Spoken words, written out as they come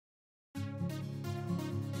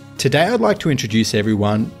Today I'd like to introduce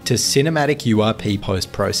everyone to Cinematic URP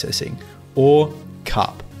Post-Processing, or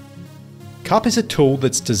CUPP. CUPP is a tool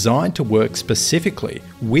that's designed to work specifically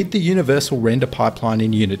with the universal render pipeline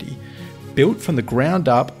in Unity, built from the ground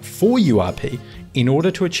up for URP in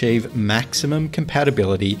order to achieve maximum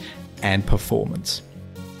compatibility and performance.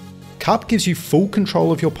 CUPP gives you full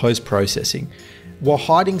control of your post-processing while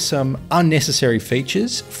hiding some unnecessary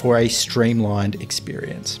features for a streamlined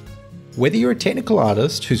experience. Whether you're a technical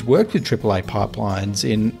artist who's worked with AAA pipelines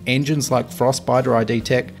in engines like Frostbite or ID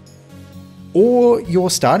Tech, or you're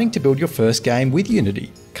starting to build your first game with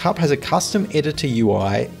Unity, CUPP has a custom editor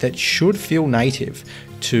UI that should feel native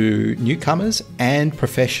to newcomers and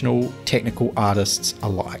professional technical artists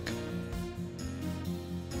alike.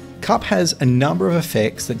 CUPP has a number of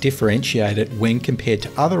effects that differentiate it when compared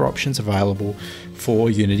to other options available for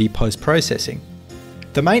Unity post-processing.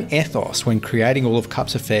 The main ethos when creating all of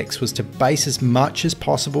CUPP's effects was to base as much as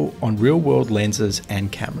possible on real-world lenses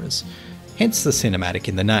and cameras, hence the cinematic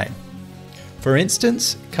in the name. For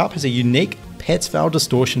instance, CUPP has a unique Pets Veil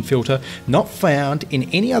distortion filter not found in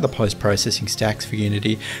any other post-processing stacks for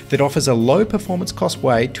Unity that offers a low performance cost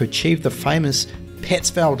way to achieve the famous Pets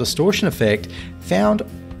Veil distortion effect found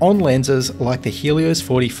on lenses like the Helios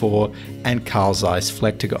 44 and Carl Zeiss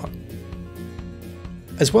Flectagon.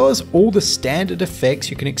 As well as all the standard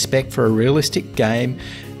effects you can expect for a realistic game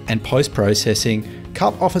and post-processing,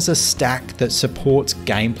 CUPP offers a stack that supports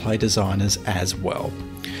gameplay designers as well.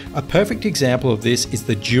 A perfect example of this is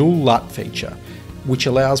the dual LUT feature, which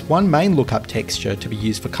allows one main lookup texture to be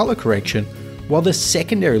used for color correction, while the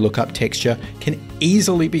secondary lookup texture can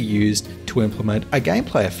easily be used to implement a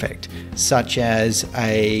gameplay effect, such as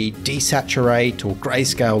a desaturate or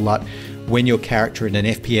grayscale LUT when your character in an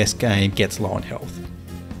FPS game gets low on health.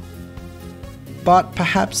 But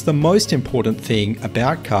perhaps the most important thing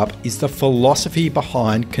about CUPP is the philosophy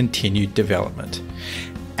behind continued development.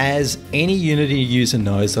 As any Unity user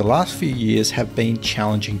knows, the last few years have been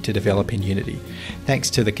challenging to develop in Unity, thanks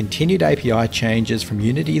to the continued API changes from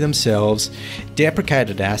Unity themselves,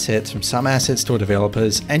 deprecated assets from some asset store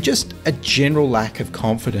developers, and just a general lack of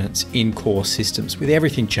confidence in core systems, with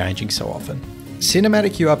everything changing so often.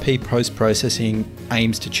 Cinematic URP post-processing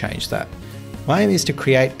aims to change that. My aim is to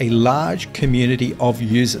create a large community of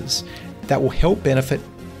users that will help benefit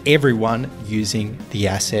everyone using the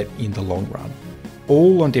asset in the long run,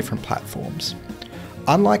 all on different platforms.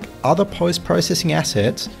 Unlike other post-processing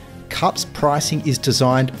assets, CUPP's pricing is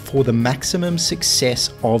designed for the maximum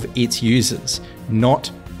success of its users,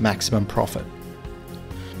 not maximum profit.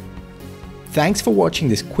 Thanks for watching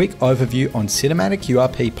this quick overview on Cinematic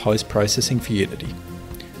URP post-processing for Unity.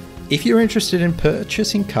 If you're interested in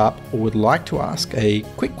purchasing CUPP or would like to ask a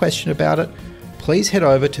quick question about it, please head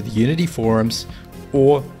over to the Unity forums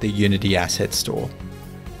or the Unity Asset Store.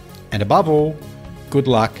 And above all, good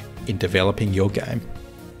luck in developing your game.